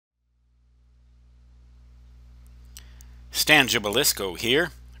Dan Gibilisco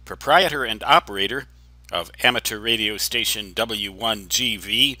here, proprietor and operator of amateur radio station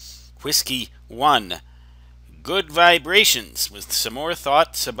W1GV Whiskey 1. Good vibrations, with some more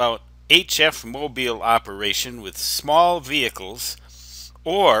thoughts about HF mobile operation with small vehicles,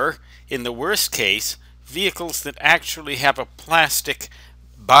 or, in the worst case, vehicles that actually have a plastic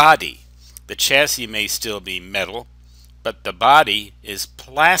body. The chassis may still be metal, but the body is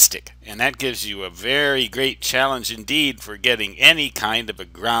plastic, and that gives you a very great challenge indeed for getting any kind of a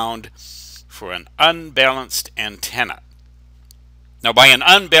ground for an unbalanced antenna. Now, by an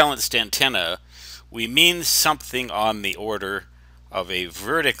unbalanced antenna, we mean something on the order of a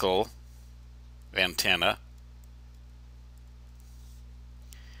vertical antenna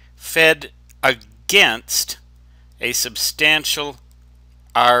fed against a substantial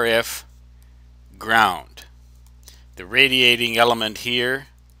RF ground. The radiating element here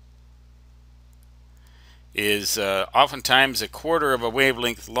is oftentimes a quarter of a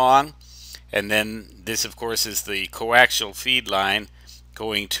wavelength long, and then this of course is the coaxial feed line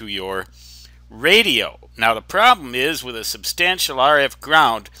going to your radio. Now the problem is, with a substantial RF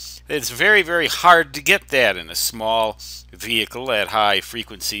ground, it's very, very hard to get that in a small vehicle at high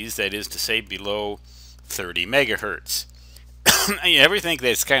frequencies, that is to say below 30 megahertz. You ever think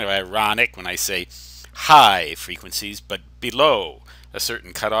that's kind of ironic when I say high frequencies, but below a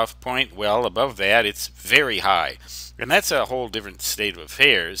certain cutoff point? Well, above that it's very high, and that's a whole different state of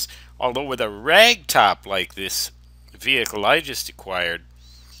affairs. Although with a rag top like this vehicle I just acquired,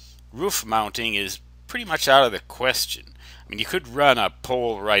 roof mounting is pretty much out of the question. I mean, you could run a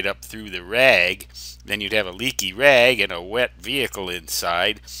pole right up through the rag, then you'd have a leaky rag and a wet vehicle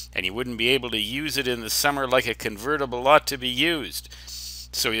inside, and you wouldn't be able to use it in the summer like a convertible ought to be used.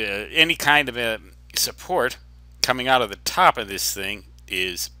 So any kind of a support coming out of the top of this thing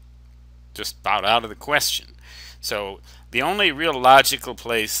is just about out of the question. So the only real logical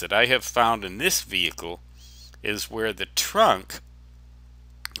place that I have found in this vehicle is where the trunk,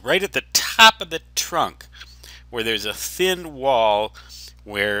 right at the top of the trunk, where there's a thin wall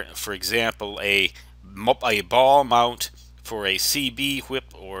where, for example, a ball mount for a CB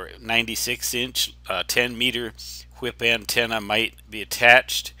whip or 96-inch 10-meter whip antenna might be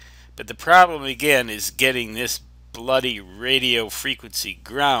attached. But the problem again is getting this bloody radio frequency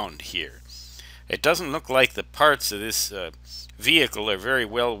ground here. It doesn't look like the parts of this vehicle are very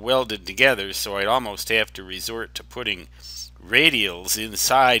well welded together, so I'd almost have to resort to putting radials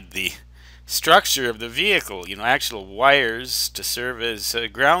inside the structure of the vehicle, you know, actual wires to serve as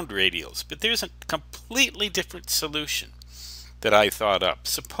ground radials. But there's a completely different solution that I thought up.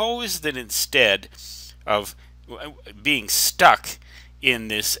 Suppose that instead of being stuck in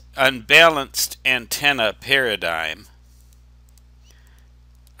this unbalanced antenna paradigm,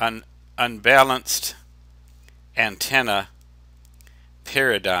 unbalanced antenna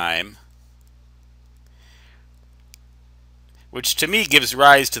paradigm, which to me gives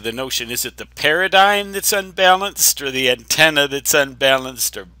rise to the notion, is it the paradigm that's unbalanced or the antenna that's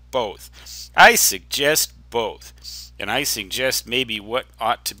unbalanced, or both? I suggest both. And I suggest maybe what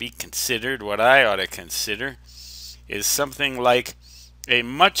ought to be considered, what I ought to consider, is something like a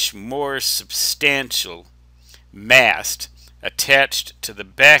much more substantial mast attached to the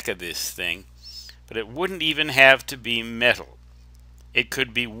back of this thing, but it wouldn't even have to be metal. It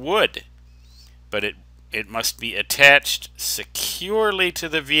could be wood, but it must be attached securely to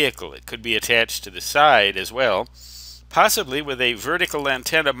the vehicle. It could be attached to the side as well, possibly with a vertical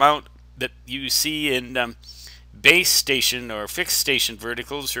antenna mount that you see in base station or fixed station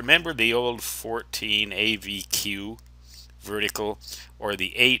verticals. Remember the old 14 AVQ vertical or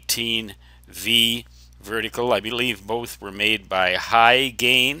the 18V vertical? I believe both were made by High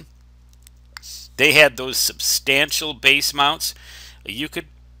Gain. They had those substantial base mounts. You could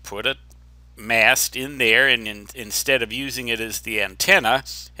put a mast in there, and instead of using it as the antenna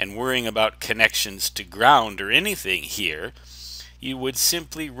and worrying about connections to ground or anything here, you would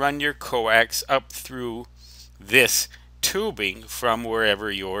simply run your coax up through this tubing from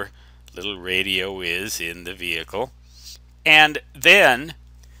wherever your little radio is in the vehicle. And then,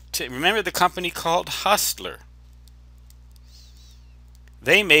 remember the company called Hustler?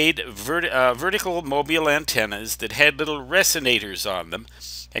 They made vertical mobile antennas that had little resonators on them,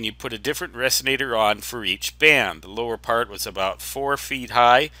 and you put a different resonator on for each band. The lower part was about 4 feet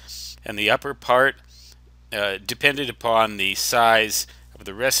high, and the upper part depended upon the size of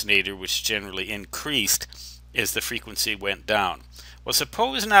the resonator, which generally increased as the frequency went down. Well,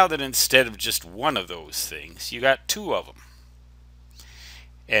 suppose now that instead of just one of those things, you got 2 of them.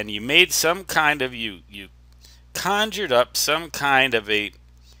 And you made some kind of, you conjured up some kind of a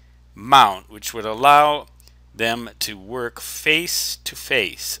mount which would allow them to work face to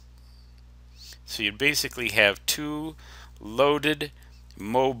face. So you basically have two loaded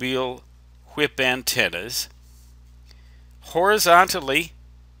mobile whip antennas horizontally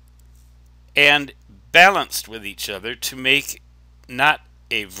and balanced with each other to make not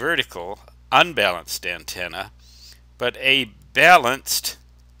a vertical, unbalanced antenna, but a balanced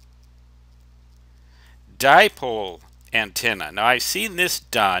dipole antenna. Now, I've seen this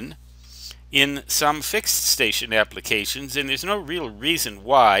done in some fixed station applications, and there's no real reason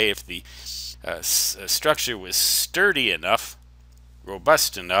why, if the structure was sturdy enough,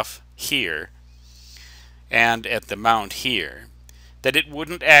 robust enough here, and at the mount here, that it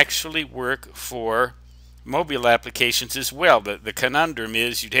wouldn't actually work for mobile applications as well. The conundrum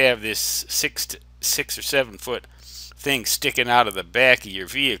is you'd have this 6 or 7 foot thing sticking out of the back of your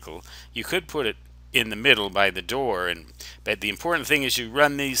vehicle. You could put it in the middle by the door, but the important thing is you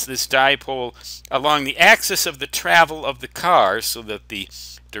run this dipole along the axis of the travel of the car, so that the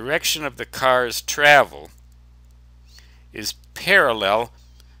direction of the car's travel is parallel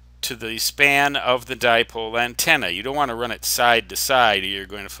to the span of the dipole antenna. You don't want to run it side to side, or you're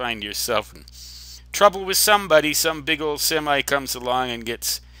going to find yourself in trouble with somebody. Some big old semi comes along and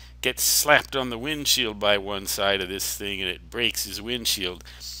gets slapped on the windshield by one side of this thing, and it breaks his windshield.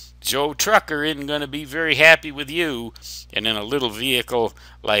 Joe Trucker isn't going to be very happy with you. And in a little vehicle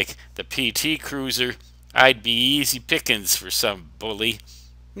like the PT Cruiser, I'd be easy pickings for some bully.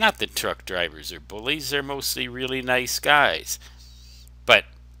 Not that truck drivers are bullies, they're mostly really nice guys. But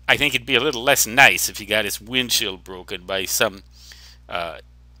I think it'd be a little less nice if he got his windshield broken by some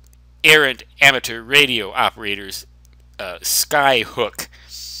errant amateur radio operator's sky hook.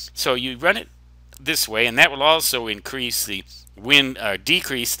 So you run it this way, and that will also increase the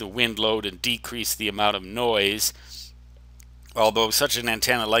decrease the wind load and decrease the amount of noise. Although such an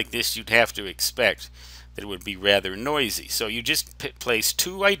antenna like this, you'd have to expect that it would be rather noisy. So you just place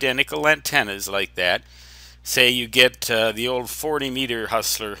two identical antennas like that. Say you get the old 40-meter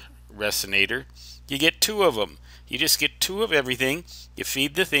Hustler resonator. You get two of them. You just get two of everything. You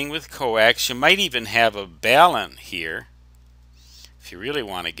feed the thing with coax. You might even have a balun here, if you really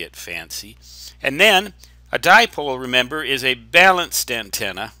want to get fancy. And then a dipole, remember, is a balanced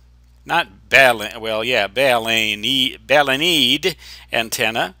antenna, not balunide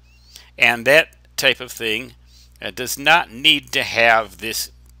antenna, and that type of thing does not need to have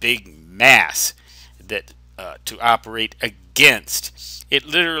this big mass that to operate against. It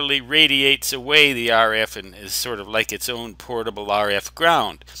literally radiates away the RF and is sort of like its own portable RF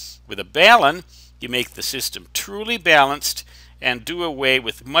ground. With a balun, you make the system truly balanced and do away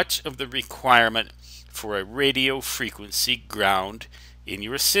with much of the requirement for a radio frequency ground in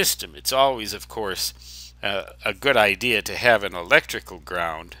your system. It's always, of course, a good idea to have an electrical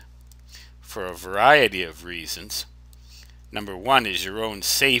ground for a variety of reasons. Number one is your own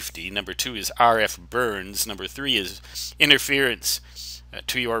safety. Number two is RF burns. Number three is interference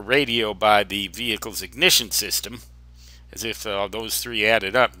to your radio by the vehicle's ignition system. As if those three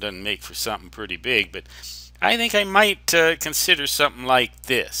added up doesn't make for something pretty big. But I think I might consider something like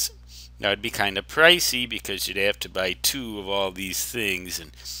this. Now, it'd be kind of pricey because you'd have to buy two of all these things,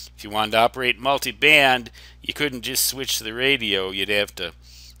 and if you wanted to operate multi-band, you couldn't just switch the radio. You'd have to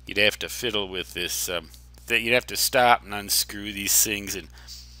fiddle with this. You'd have to stop and unscrew these things, and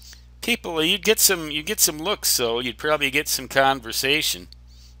people, you'd get some looks. So you'd probably get some conversation,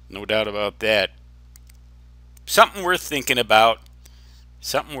 no doubt about that. Something worth thinking about.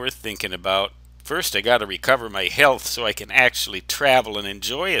 Something worth thinking about. First, I got to recover my health so I can actually travel and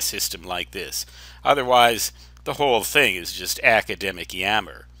enjoy a system like this. Otherwise, the whole thing is just academic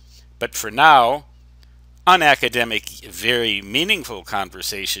yammer. But for now, unacademic, very meaningful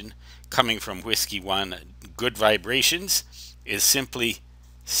conversation coming from Whiskey 1 Good Vibrations is simply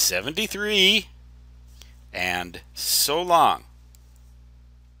 73 and so long.